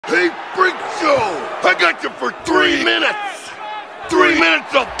Hey, freak show! I got you for 3 minutes! 3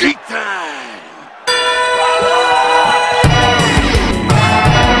 minutes of geek time!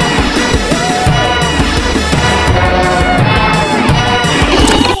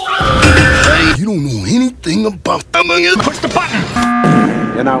 Hey, you don't know anything about push the button!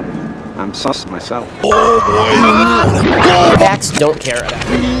 You know, I'm sus myself. Oh boy! Bats don't care about it.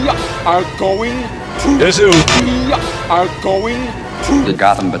 We are going to... Yes, you. We are going to... The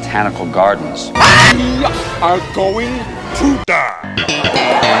Gotham Botanical Gardens. We are going to...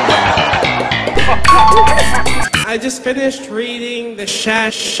 I just finished reading the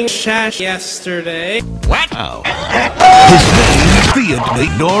Shash yesterday. What? Oh. His name is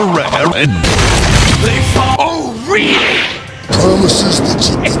Ytp Round. Oh, really? Promises that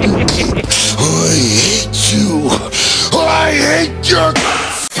you I hate you. I hate your...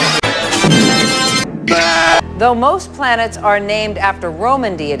 Though most planets are named after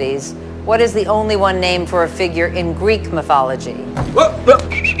Roman deities, what is the only one named for a figure in Greek mythology?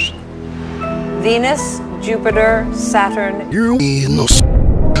 Venus, Jupiter, Saturn. You in the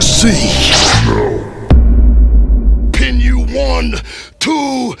sea. Pin you 1,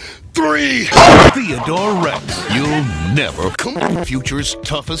 2, 3. Theodore Rex. You'll never come. Future's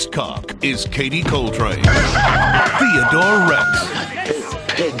toughest cock is Katie Coltrane. Theodore Rex.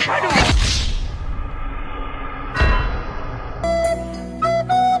 Pig.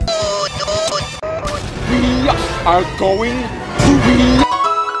 We are going to...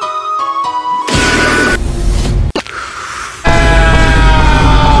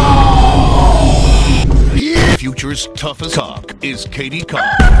 Future's toughest cock is Katie Cock.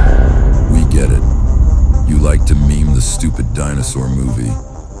 We get it. You like to meme the stupid dinosaur movie.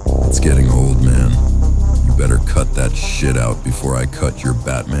 It's getting old, man. You better cut that shit out before I cut your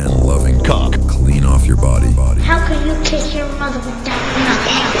Batman-loving cock clean off your body. How can you kiss your mother without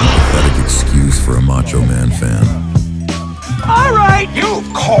nothing? Pathetic excuse for a Macho Man fan. All right,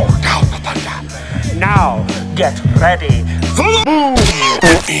 you've called out the thunder. Now, get ready for the boom!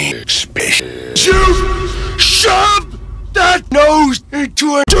 You shove that nose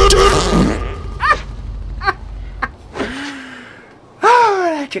into a... Oh,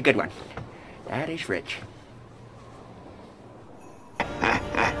 that's a good one. That is rich.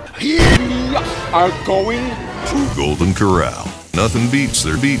 We are going to... Golden Corral. Nothing beats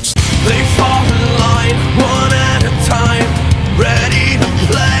their beats. They fall in line, one at a time, ready to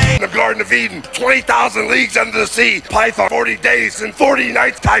play. The Garden of Eden, 20,000 leagues under the sea, Python, 40 days and 40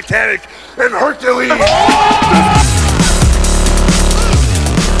 nights, Titanic, and Hercules.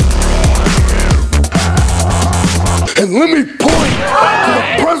 And let me point to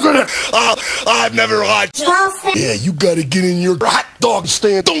the president. I've never lied. Yeah, you gotta get in your hot dog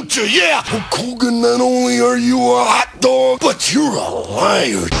stand, don't you? Yeah. Hulk Hogan, not only are you a hot dog, but you're a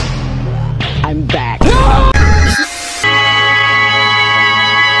liar. I'm back.